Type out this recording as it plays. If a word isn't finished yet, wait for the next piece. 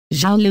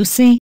Zhao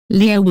Lusi,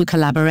 Liu Wu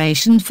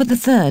collaboration for the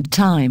third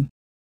time.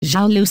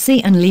 Zhao Lusi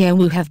and Liu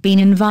Wu have been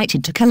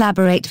invited to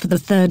collaborate for the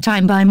third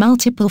time by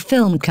multiple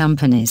film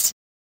companies.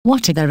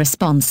 What are their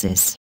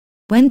responses?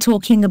 When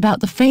talking about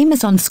the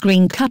famous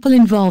on-screen couple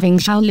involving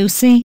Zhao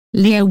Lusi,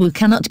 Liu Wu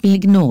cannot be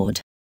ignored.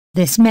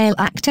 This male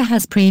actor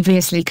has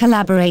previously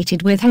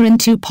collaborated with her in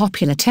two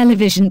popular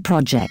television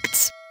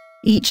projects.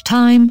 Each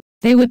time,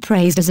 they were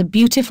praised as a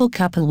beautiful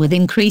couple with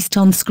increased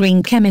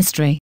on-screen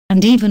chemistry,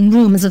 and even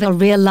rumors of a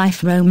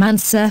real-life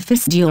romance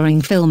surfaced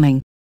during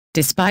filming.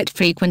 Despite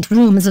frequent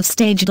rumors of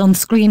staged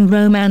on-screen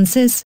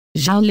romances,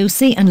 Zhao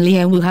Lusi and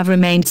Liu Wu have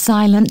remained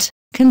silent,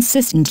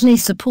 consistently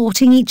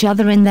supporting each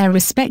other in their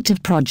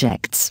respective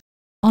projects.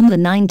 On the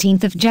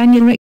 19th of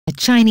January, a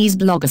Chinese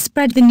blogger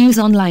spread the news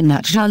online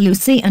that Zhao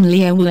Lusi and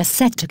Liu Wu are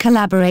set to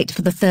collaborate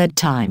for the third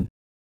time.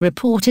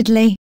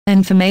 Reportedly,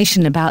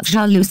 information about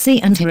Zhao Lusi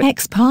and her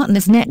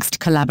ex-partner's next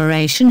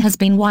collaboration has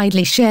been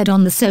widely shared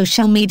on the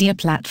social media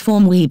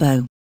platform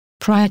Weibo.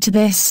 Prior to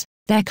this,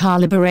 their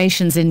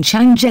collaborations in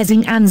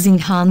Changzhezing and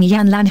Xinghan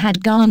Yanlan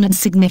had garnered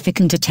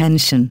significant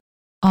attention.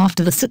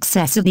 After the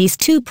success of these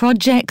two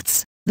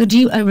projects, the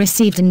duo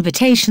received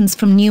invitations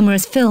from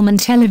numerous film and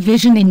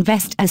television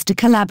investors to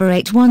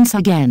collaborate once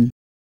again.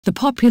 The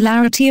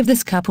popularity of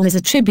this couple is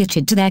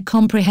attributed to their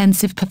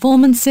comprehensive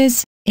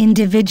performances,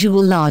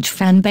 individual large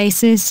fan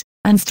bases,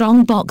 and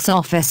strong box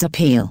office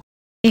appeal.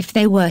 If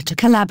they were to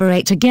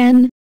collaborate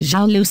again,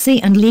 Zhao Lusi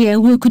and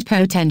Liu Wu could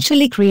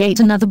potentially create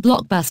another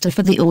blockbuster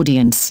for the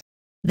audience.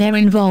 Their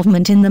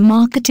involvement in the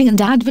marketing and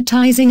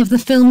advertising of the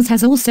films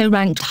has also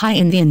ranked high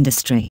in the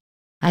industry.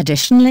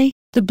 Additionally,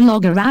 the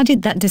blogger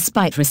added that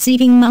despite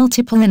receiving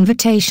multiple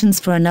invitations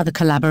for another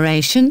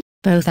collaboration,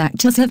 both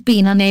actors have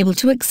been unable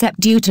to accept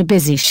due to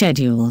busy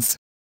schedules.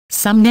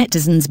 Some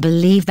netizens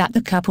believe that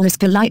the couple is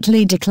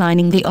politely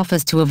declining the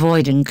offers to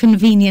avoid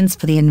inconvenience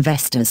for the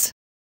investors.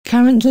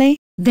 Currently,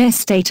 their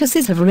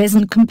statuses have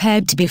risen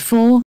compared to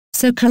before,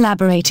 so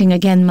collaborating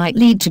again might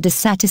lead to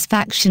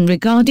dissatisfaction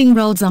regarding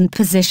roles and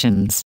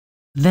positions.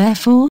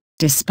 Therefore,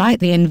 despite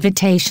the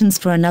invitations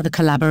for another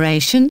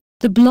collaboration,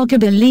 the blogger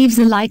believes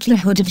the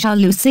likelihood of Zhao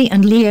Lusi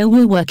and Liu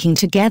Wu working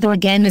together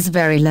again is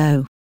very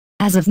low.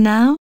 As of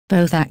now,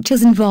 both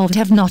actors involved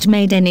have not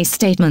made any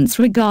statements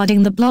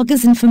regarding the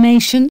blogger's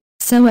information,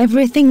 so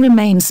everything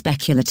remains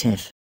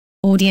speculative.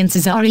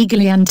 Audiences are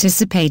eagerly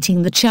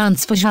anticipating the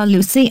chance for Zhao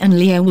Lusi and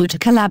Liu Wu to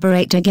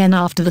collaborate again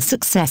after the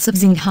success of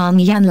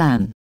Xinghan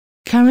Yanlan.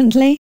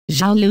 Currently,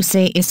 Zhao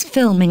Lusi is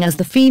filming as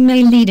the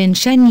female lead in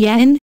Shen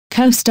Yan,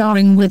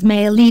 co-starring with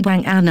male lead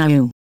Wang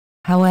Anou.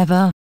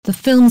 However, the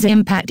film's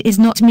impact is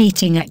not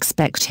meeting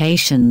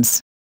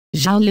expectations.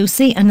 Zhao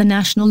Lusi and the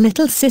national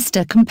little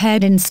sister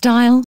compared in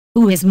style,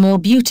 who is more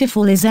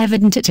beautiful is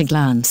evident at a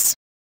glance.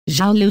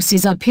 Zhao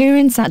Lusi's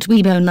appearance at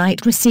Weibo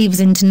Night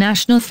receives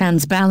international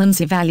fans'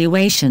 balanced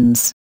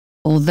evaluations.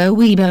 Although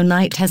Weibo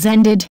Night has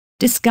ended,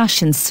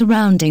 discussions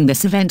surrounding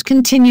this event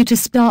continue to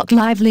spark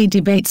lively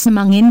debates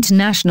among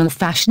international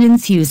fashion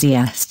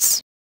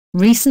enthusiasts.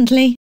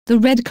 Recently, the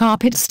red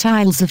carpet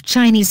styles of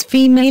Chinese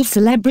female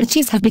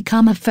celebrities have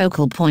become a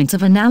focal point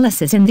of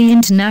analysis in the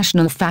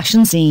international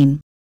fashion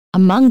scene.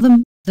 Among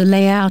them, the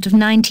layout of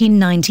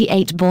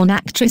 1998-born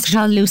actress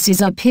Zhao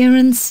Lusi's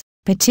appearance,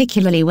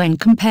 particularly when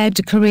compared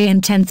to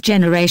Korean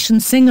 10th-generation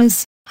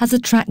singers, has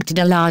attracted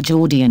a large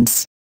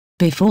audience.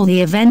 Before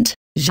the event,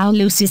 Zhao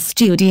Lusi's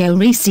studio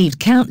received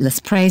countless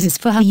praises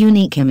for her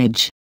unique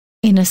image.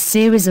 In a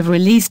series of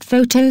released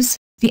photos,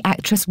 the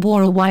actress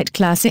wore a white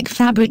classic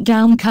fabric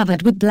gown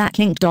covered with black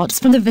ink dots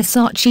from the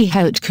Versace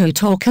Haute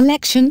Couture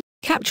collection,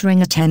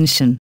 capturing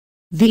attention.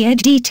 The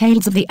edge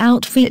details of the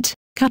outfit,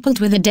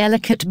 coupled with a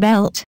delicate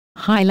belt,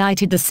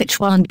 highlighted the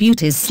Sichuan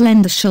beauty's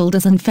slender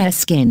shoulders and fair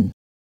skin.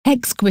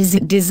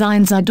 Exquisite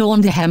designs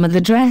adorned the hem of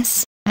the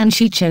dress, and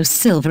she chose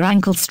silver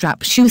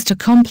ankle-strap shoes to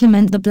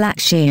complement the black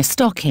sheer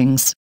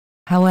stockings.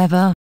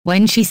 However,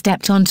 when she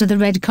stepped onto the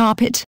red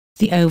carpet,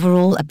 the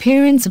overall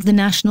appearance of the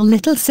national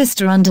little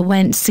sister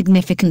underwent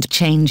significant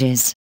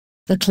changes.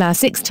 The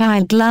classic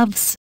style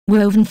gloves,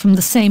 woven from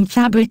the same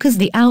fabric as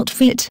the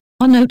outfit,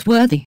 are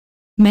noteworthy.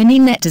 Many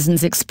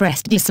netizens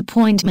expressed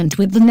disappointment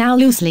with the now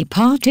loosely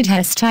parted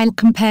hairstyle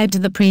compared to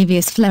the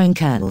previous flowing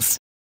curls.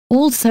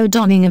 Also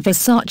donning a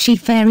Versace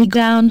fairy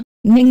gown,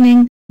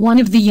 Ningning, one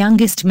of the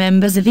youngest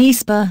members of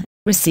aespa,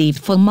 received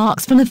full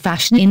marks from the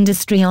fashion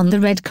industry on the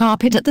red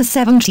carpet at the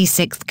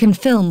 76th Cannes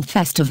Film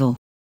Festival.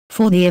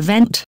 For the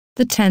event,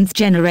 the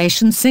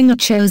 10th-generation singer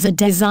chose a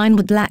design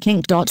with black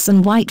ink dots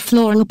and white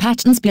floral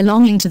patterns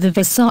belonging to the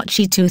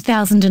Versace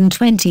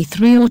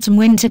 2023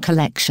 Autumn-Winter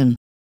collection.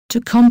 To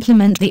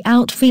complement the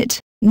outfit,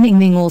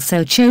 Ningning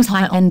also chose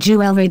high-end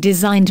jewelry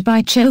designed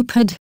by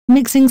Chopard,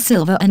 mixing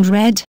silver and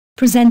red,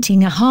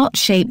 presenting a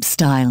heart-shaped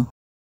style.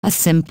 A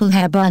simple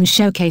hairbun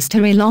showcased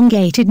her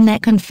elongated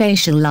neck and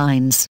facial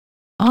lines.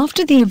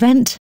 After the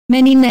event,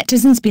 many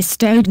netizens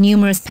bestowed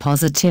numerous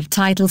positive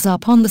titles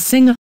upon the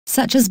singer,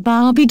 such as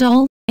Barbie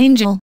doll,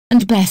 Angel,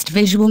 and Best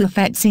Visual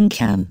Effects in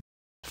Cannes.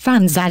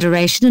 Fans'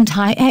 adoration and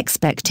high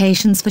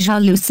expectations for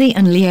Zhao Lusi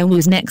and Liu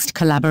Wu's next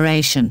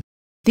collaboration.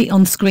 The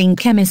on-screen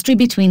chemistry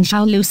between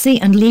Zhao Lusi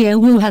and Liu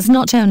Wu has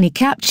not only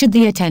captured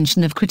the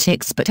attention of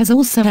critics but has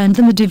also earned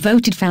them a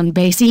devoted fan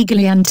base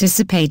eagerly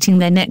anticipating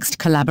their next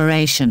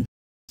collaboration.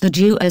 The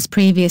duo's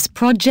previous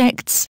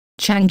projects,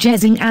 Chang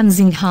Zhezing and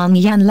Xinghan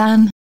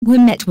Yanlan, were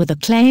met with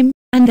acclaim,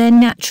 and their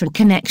natural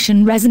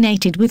connection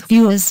resonated with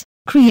viewers,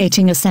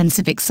 creating a sense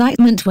of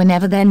excitement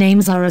whenever their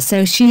names are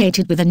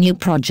associated with a new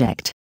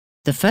project.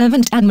 The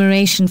fervent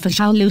admiration for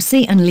Zhao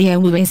Lusi and Liu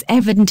Wu is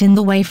evident in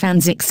the way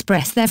fans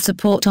express their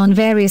support on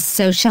various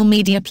social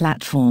media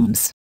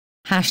platforms.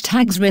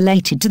 Hashtags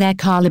related to their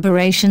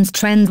collaborations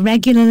trend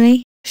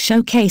regularly,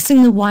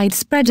 showcasing the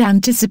widespread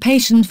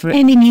anticipation for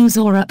any news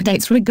or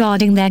updates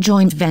regarding their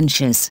joint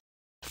ventures.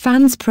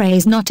 Fans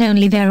praise not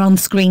only their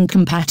on-screen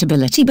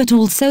compatibility but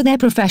also their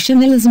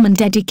professionalism and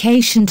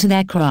dedication to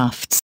their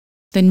crafts.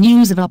 The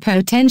news of a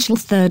potential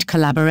third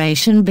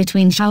collaboration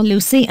between Zhao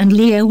Lusi and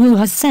Liu Wu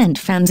has sent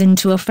fans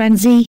into a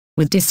frenzy,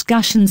 with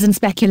discussions and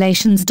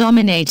speculations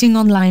dominating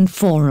online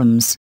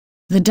forums.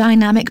 The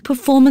dynamic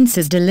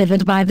performances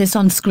delivered by this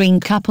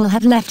on-screen couple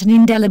have left an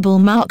indelible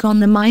mark on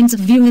the minds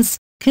of viewers,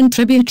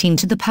 contributing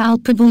to the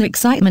palpable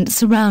excitement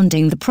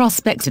surrounding the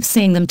prospect of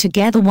seeing them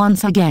together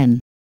once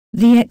again.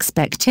 The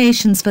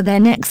expectations for their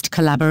next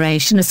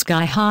collaboration are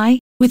sky high,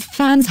 with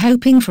fans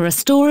hoping for a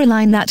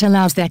storyline that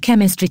allows their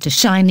chemistry to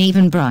shine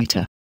even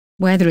brighter.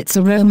 Whether it's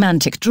a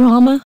romantic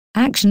drama,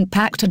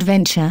 action-packed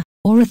adventure,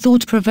 or a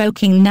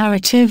thought-provoking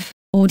narrative,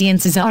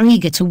 audiences are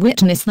eager to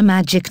witness the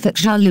magic that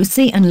Zhao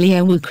Lusi and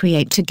Liu Wu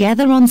create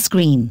together on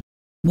screen.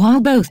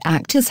 While both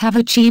actors have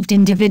achieved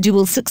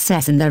individual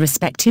success in their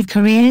respective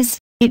careers,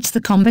 it's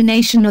the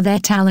combination of their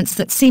talents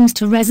that seems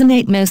to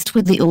resonate most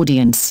with the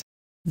audience.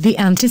 The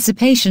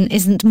anticipation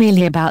isn't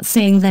merely about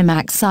seeing them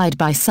act side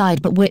by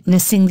side but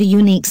witnessing the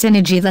unique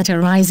synergy that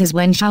arises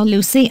when Zhao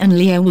Lusi and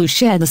Liu Wu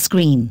share the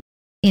screen.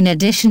 In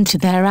addition to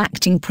their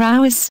acting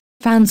prowess,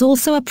 fans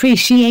also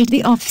appreciate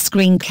the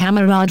off-screen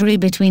camaraderie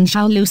between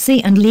Zhao Lusi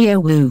and Liu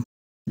Wu.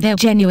 Their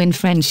genuine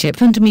friendship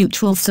and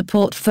mutual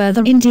support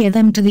further endear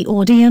them to the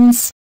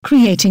audience,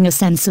 creating a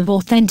sense of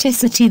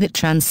authenticity that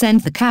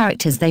transcends the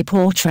characters they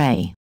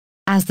portray.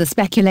 As the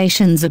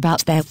speculations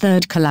about their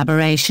third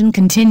collaboration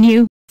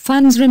continue,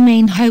 fans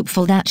remain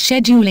hopeful that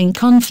scheduling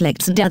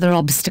conflicts and other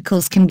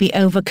obstacles can be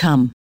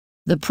overcome.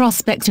 The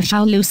prospect of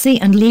Zhao Lusi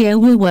and Liu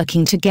Wu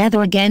working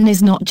together again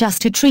is not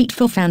just a treat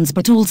for fans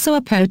but also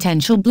a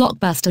potential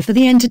blockbuster for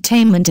the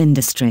entertainment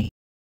industry.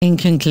 In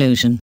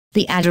conclusion,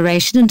 the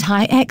adoration and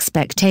high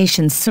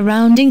expectations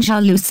surrounding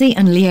Zhao Lusi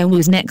and Liu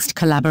Wu's next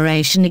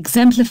collaboration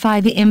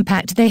exemplify the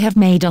impact they have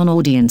made on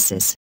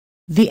audiences.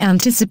 The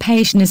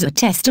anticipation is a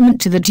testament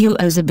to the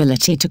duo's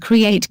ability to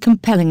create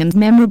compelling and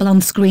memorable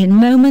on-screen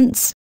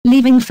moments,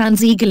 leaving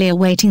fans eagerly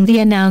awaiting the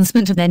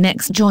announcement of their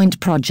next joint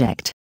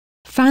project.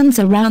 Fans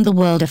around the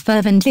world are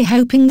fervently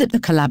hoping that the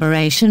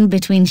collaboration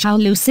between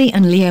Zhao Lusi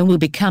and Liu Wu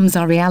becomes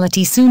a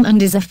reality soon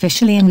and is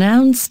officially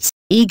announced,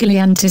 eagerly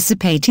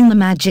anticipating the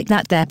magic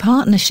that their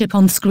partnership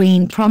on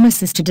screen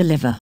promises to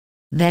deliver.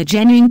 Their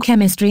genuine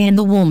chemistry and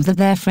the warmth of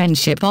their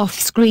friendship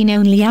off-screen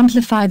only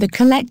amplify the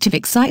collective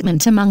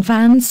excitement among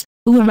fans,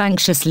 who are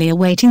anxiously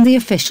awaiting the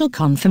official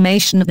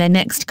confirmation of their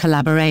next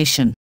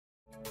collaboration.